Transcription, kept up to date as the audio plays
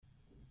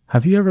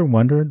Have you ever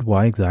wondered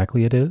why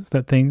exactly it is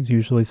that things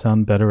usually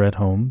sound better at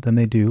home than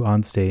they do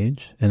on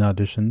stage, in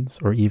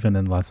auditions, or even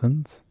in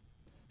lessons?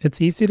 It's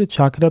easy to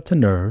chalk it up to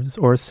nerves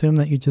or assume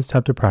that you just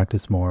have to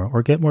practice more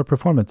or get more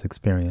performance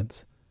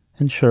experience.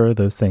 And sure,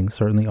 those things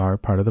certainly are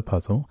part of the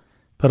puzzle,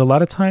 but a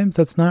lot of times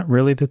that's not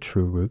really the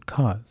true root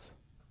cause.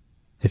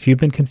 If you've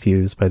been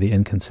confused by the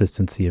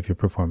inconsistency of your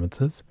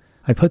performances,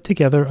 I put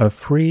together a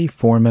free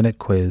 4-minute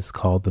quiz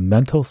called the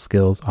Mental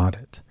Skills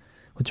Audit,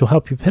 which will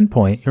help you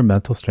pinpoint your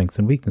mental strengths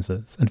and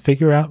weaknesses and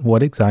figure out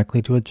what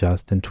exactly to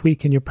adjust and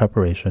tweak in your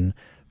preparation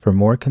for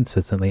more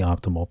consistently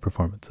optimal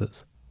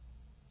performances.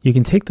 You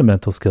can take the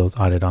Mental Skills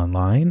Audit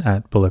online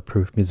at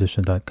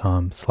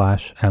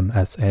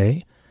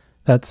bulletproofmusician.com/MSA.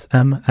 That's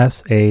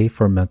MSA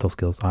for Mental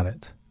Skills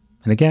Audit.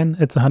 And again,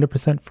 it's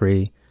 100%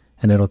 free,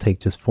 and it'll take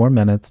just 4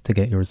 minutes to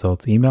get your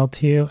results emailed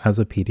to you as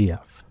a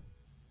PDF.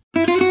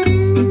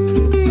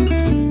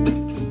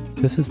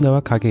 This is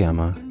Noah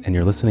Kageyama, and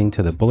you're listening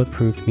to the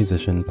Bulletproof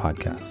Musician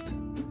podcast.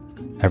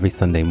 Every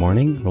Sunday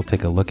morning, we'll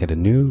take a look at a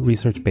new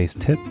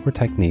research-based tip or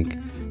technique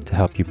to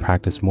help you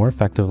practice more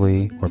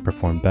effectively or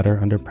perform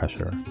better under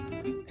pressure.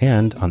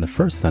 And on the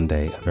first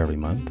Sunday of every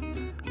month,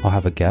 I'll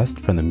have a guest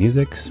from the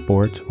music,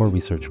 sport, or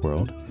research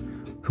world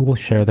who will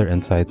share their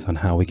insights on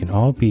how we can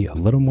all be a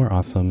little more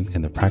awesome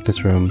in the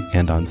practice room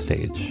and on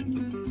stage.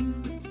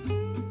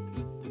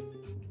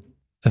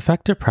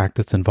 Effective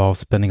practice involves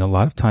spending a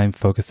lot of time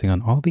focusing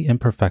on all the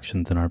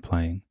imperfections in our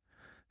playing.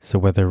 So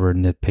whether we're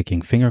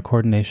nitpicking finger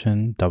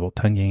coordination, double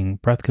tonguing,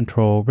 breath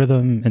control,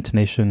 rhythm,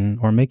 intonation,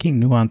 or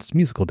making nuanced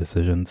musical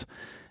decisions,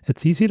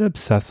 it's easy to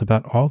obsess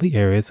about all the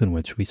areas in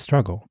which we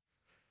struggle.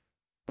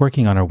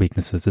 Working on our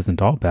weaknesses isn't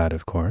all bad,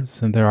 of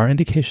course, and there are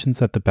indications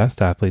that the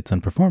best athletes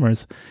and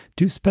performers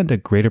do spend a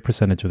greater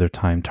percentage of their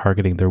time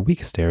targeting their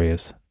weakest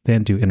areas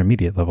than do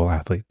intermediate-level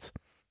athletes.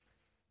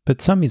 But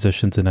some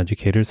musicians and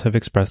educators have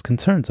expressed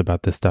concerns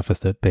about this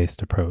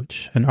deficit-based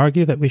approach and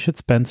argue that we should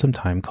spend some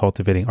time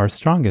cultivating our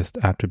strongest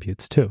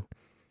attributes too,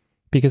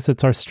 because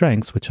it's our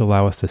strengths which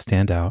allow us to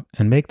stand out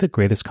and make the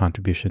greatest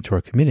contribution to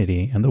our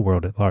community and the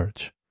world at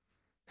large.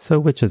 So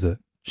which is it?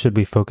 Should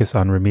we focus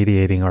on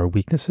remediating our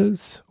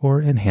weaknesses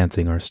or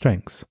enhancing our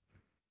strengths?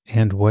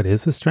 And what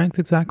is a strength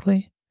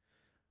exactly?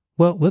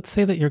 Well, let's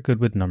say that you're good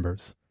with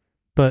numbers,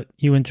 but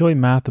you enjoy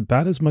math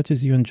about as much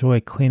as you enjoy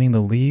cleaning the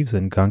leaves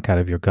and gunk out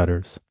of your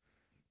gutters.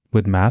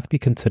 Would math be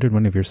considered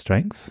one of your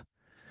strengths?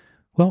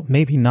 Well,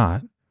 maybe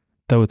not,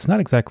 though it's not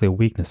exactly a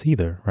weakness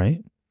either,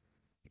 right?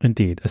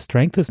 Indeed, a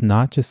strength is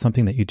not just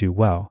something that you do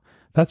well.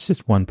 That's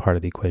just one part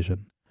of the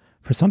equation.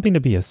 For something to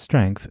be a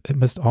strength, it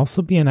must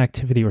also be an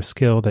activity or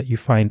skill that you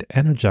find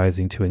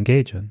energizing to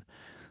engage in,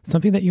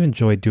 something that you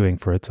enjoy doing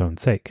for its own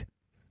sake.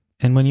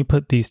 And when you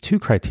put these two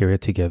criteria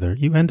together,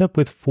 you end up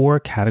with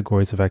 4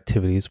 categories of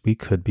activities we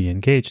could be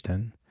engaged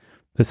in.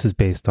 This is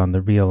based on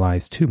the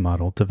Realize 2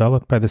 model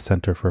developed by the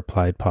Center for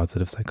Applied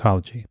Positive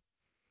Psychology.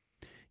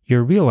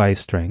 Your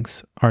realized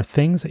strengths are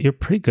things that you're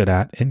pretty good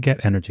at and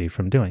get energy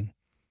from doing.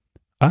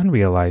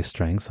 Unrealized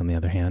strengths, on the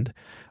other hand,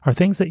 are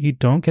things that you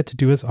don't get to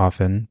do as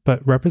often,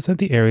 but represent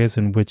the areas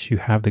in which you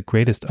have the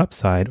greatest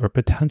upside or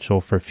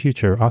potential for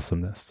future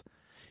awesomeness.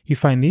 You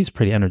find these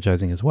pretty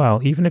energizing as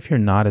well, even if you're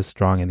not as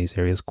strong in these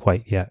areas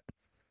quite yet.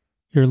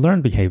 Your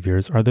learned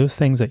behaviors are those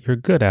things that you're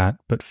good at,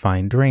 but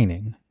find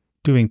draining.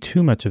 Doing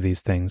too much of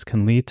these things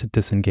can lead to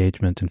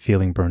disengagement and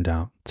feeling burned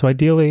out, so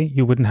ideally,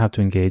 you wouldn't have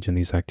to engage in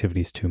these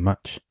activities too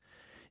much.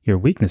 Your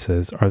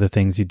weaknesses are the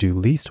things you do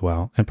least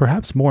well, and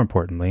perhaps more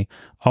importantly,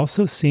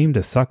 also seem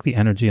to suck the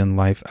energy and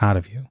life out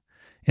of you.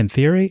 In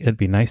theory, it'd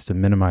be nice to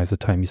minimize the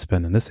time you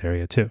spend in this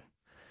area too.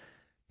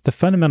 The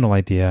fundamental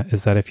idea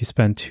is that if you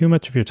spend too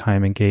much of your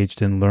time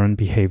engaged in learned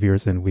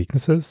behaviors and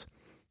weaknesses,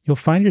 you'll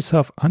find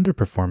yourself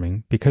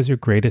underperforming because your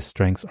greatest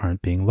strengths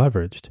aren't being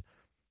leveraged.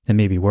 And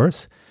maybe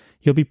worse,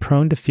 you'll be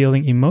prone to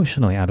feeling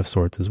emotionally out of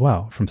sorts as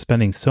well, from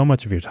spending so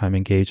much of your time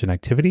engaged in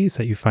activities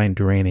that you find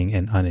draining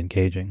and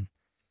unengaging.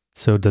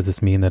 So does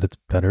this mean that it's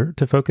better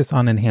to focus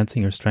on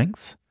enhancing your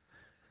strengths?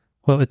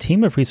 Well, a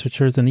team of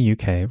researchers in the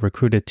UK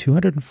recruited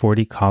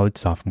 240 college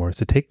sophomores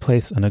to take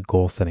place in a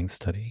goal-setting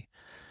study.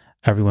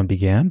 Everyone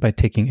began by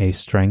taking a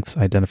strengths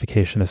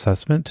identification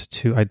assessment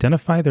to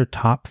identify their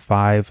top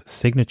 5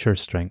 signature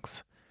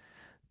strengths.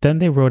 Then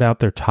they wrote out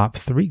their top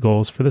 3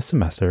 goals for the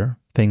semester,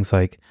 things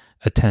like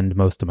attend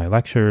most of my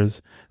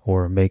lectures,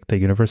 or make the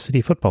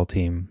university football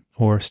team,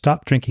 or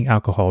stop drinking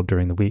alcohol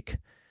during the week.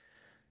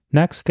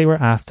 Next, they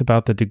were asked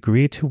about the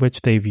degree to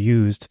which they've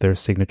used their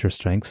signature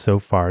strengths so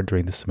far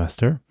during the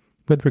semester,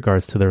 with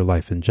regards to their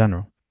life in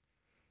general.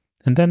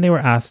 And then they were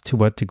asked to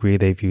what degree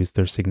they've used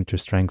their signature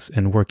strengths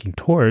in working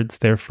towards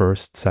their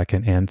first,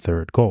 second, and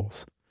third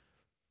goals.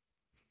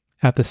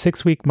 At the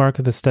 6-week mark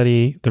of the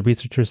study, the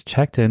researchers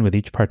checked in with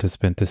each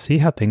participant to see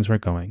how things were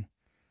going.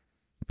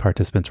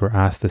 Participants were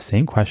asked the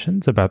same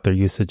questions about their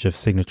usage of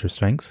signature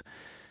strengths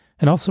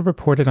and also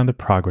reported on the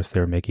progress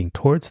they were making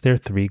towards their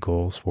 3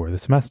 goals for the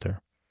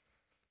semester.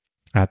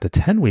 At the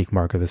 10-week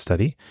mark of the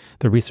study,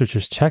 the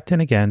researchers checked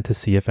in again to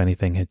see if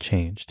anything had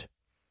changed.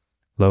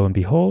 Lo and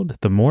behold,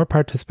 the more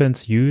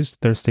participants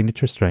used their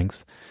signature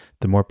strengths,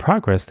 the more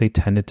progress they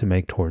tended to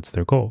make towards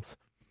their goals.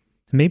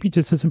 Maybe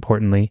just as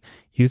importantly,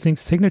 using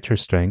signature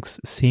strengths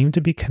seemed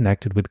to be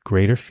connected with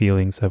greater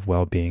feelings of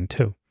well-being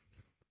too.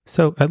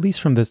 So, at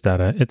least from this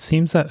data, it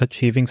seems that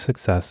achieving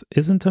success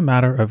isn't a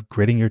matter of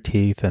gritting your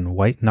teeth and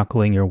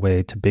white-knuckling your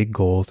way to big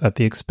goals at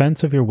the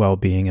expense of your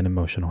well-being and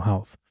emotional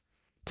health.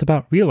 It's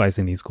about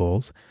realizing these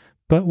goals,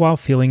 but while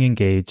feeling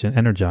engaged and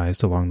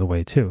energized along the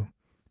way too,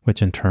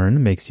 which in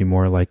turn makes you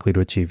more likely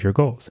to achieve your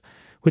goals,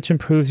 which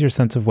improves your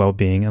sense of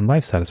well-being and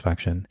life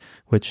satisfaction,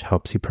 which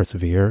helps you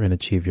persevere and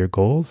achieve your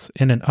goals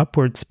in an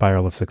upward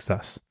spiral of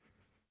success.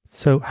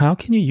 So how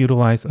can you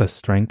utilize a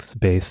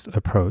strengths-based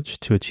approach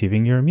to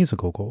achieving your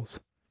musical goals?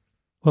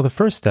 Well, the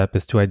first step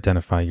is to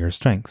identify your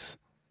strengths.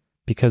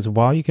 Because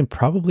while you can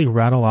probably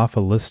rattle off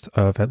a list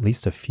of at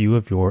least a few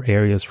of your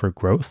areas for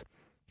growth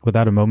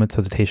without a moment's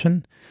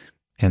hesitation,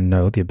 and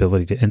no, the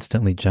ability to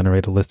instantly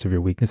generate a list of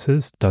your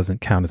weaknesses doesn't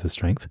count as a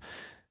strength,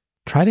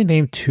 try to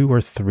name 2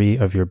 or 3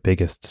 of your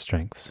biggest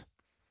strengths.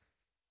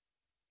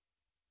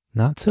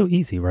 Not so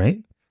easy, right?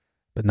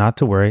 But not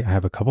to worry, I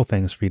have a couple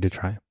things for you to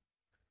try.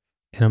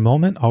 In a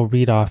moment, I'll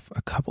read off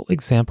a couple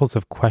examples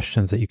of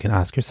questions that you can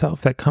ask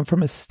yourself that come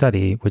from a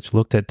study which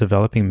looked at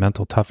developing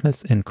mental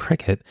toughness in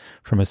cricket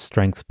from a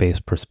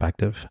strengths-based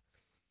perspective.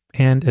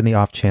 And in the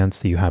off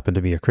chance that you happen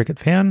to be a cricket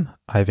fan,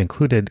 I've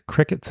included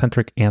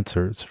cricket-centric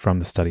answers from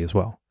the study as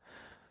well.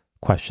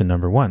 Question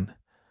number 1.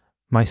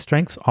 My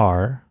strengths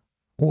are,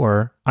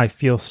 or I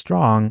feel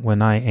strong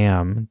when I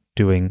am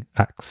doing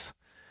X.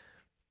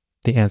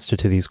 The answer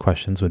to these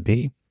questions would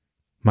be,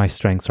 my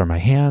strengths are my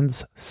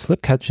hands,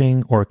 slip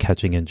catching, or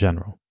catching in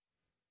general.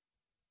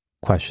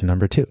 Question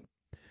number 2.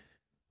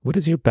 What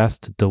is your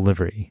best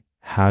delivery?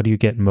 How do you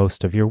get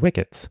most of your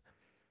wickets?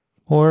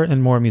 Or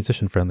in more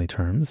musician-friendly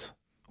terms,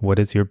 what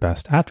is your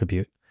best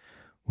attribute?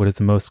 What is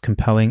the most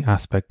compelling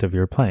aspect of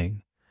your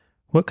playing?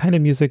 What kind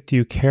of music do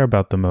you care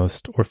about the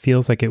most or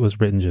feels like it was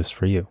written just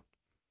for you?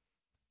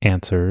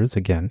 Answers,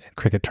 again, in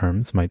cricket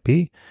terms, might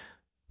be,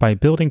 by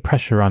building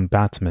pressure on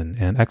batsmen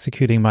and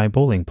executing my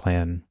bowling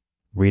plan,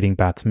 reading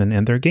batsmen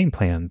and their game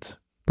plans,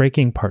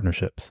 breaking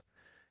partnerships.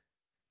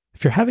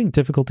 If you're having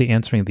difficulty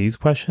answering these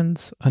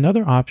questions,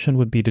 another option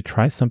would be to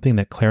try something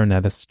that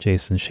clarinetist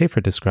Jason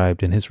Schaefer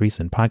described in his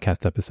recent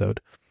podcast episode.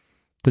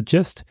 The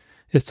gist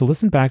is to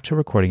listen back to a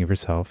recording of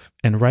yourself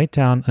and write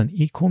down an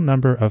equal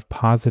number of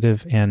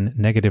positive and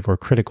negative or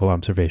critical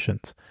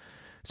observations.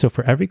 So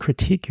for every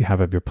critique you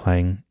have of your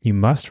playing, you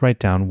must write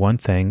down one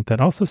thing that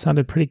also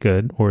sounded pretty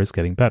good or is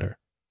getting better.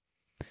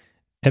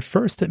 At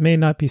first, it may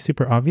not be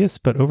super obvious,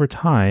 but over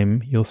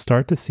time, you'll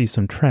start to see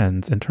some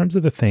trends in terms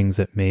of the things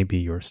that may be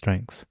your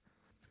strengths.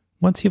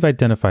 Once you've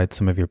identified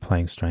some of your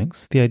playing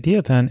strengths, the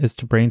idea then is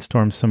to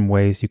brainstorm some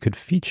ways you could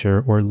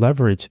feature or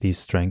leverage these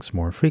strengths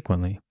more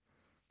frequently.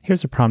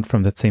 Here's a prompt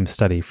from that same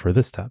study for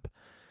this step.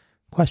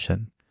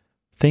 Question: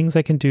 things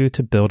I can do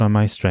to build on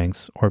my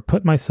strengths or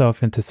put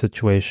myself into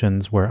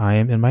situations where I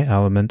am in my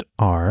element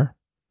are,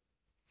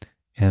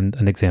 and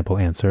an example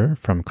answer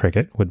from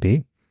cricket would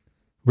be,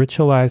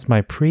 ritualize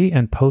my pre-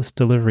 and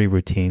post-delivery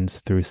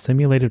routines through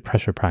simulated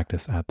pressure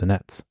practice at the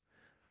nets.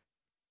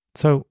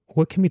 So,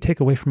 what can we take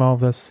away from all of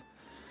this?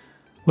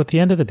 Well, at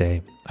the end of the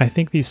day, I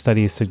think these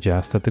studies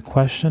suggest that the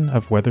question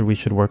of whether we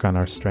should work on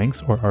our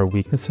strengths or our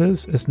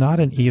weaknesses is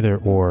not an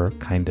either-or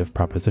kind of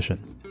proposition.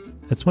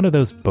 It's one of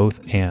those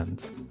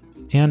both-ands,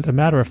 and a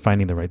matter of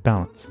finding the right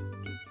balance.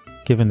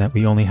 Given that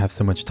we only have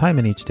so much time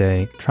in each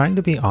day, trying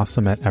to be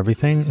awesome at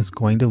everything is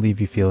going to leave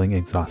you feeling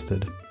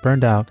exhausted,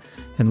 burned out,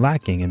 and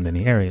lacking in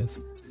many areas.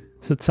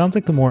 So it sounds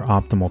like the more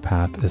optimal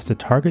path is to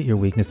target your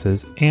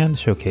weaknesses and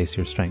showcase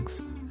your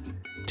strengths.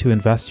 To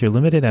invest your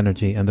limited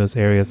energy in those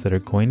areas that are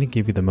going to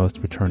give you the most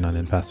return on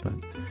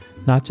investment,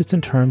 not just in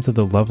terms of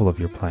the level of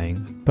your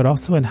playing, but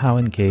also in how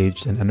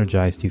engaged and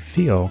energized you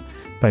feel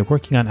by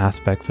working on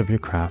aspects of your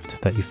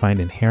craft that you find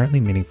inherently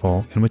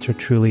meaningful and which are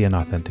truly and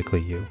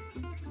authentically you.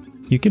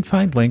 You can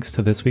find links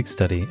to this week's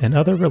study and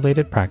other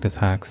related practice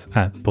hacks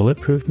at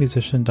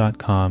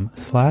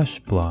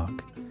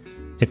bulletproofmusician.com/blog.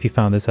 If you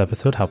found this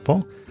episode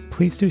helpful,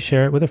 please do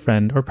share it with a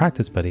friend or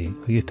practice buddy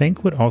who you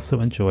think would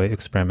also enjoy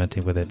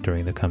experimenting with it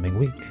during the coming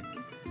week.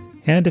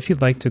 And if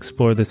you'd like to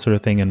explore this sort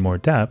of thing in more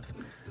depth,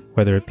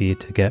 whether it be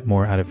to get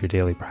more out of your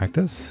daily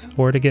practice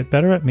or to get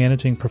better at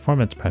managing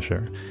performance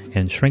pressure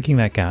and shrinking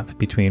that gap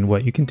between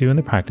what you can do in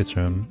the practice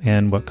room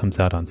and what comes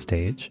out on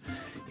stage,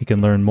 you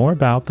can learn more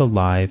about the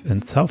live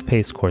and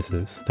self-paced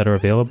courses that are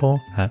available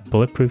at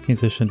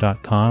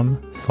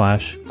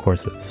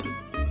bulletproofmusician.com/courses.